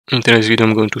In today's video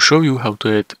I'm going to show you how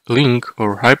to add link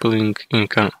or hyperlink in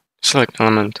Canva. Select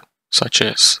element such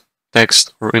as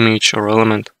text or image or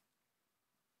element.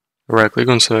 Right click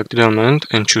on selected element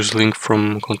and choose link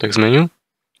from context menu.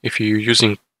 If you're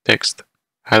using text,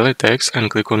 highlight text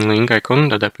and click on link icon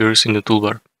that appears in the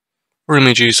toolbar. For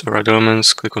images or other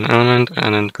elements, click on element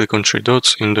and then click on 3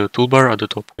 dots in the toolbar at the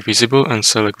top, visible, and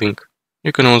select link.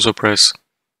 You can also press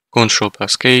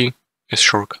Ctrl+K as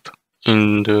shortcut.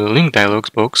 In the link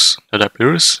dialog box that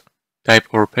appears, type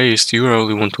or paste URL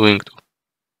you want to link to,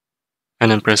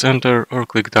 and then press enter or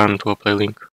click done to apply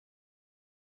link.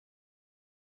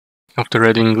 After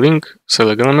adding link,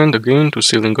 select element again to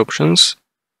see link options,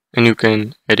 and you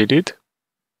can edit it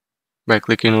by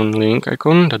clicking on link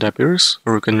icon that appears,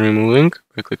 or you can remove link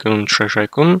by clicking on trash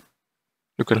icon.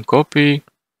 You can copy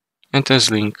and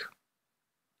test link.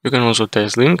 You can also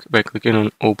test link by clicking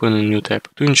on open a new tab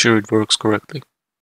to ensure it works correctly.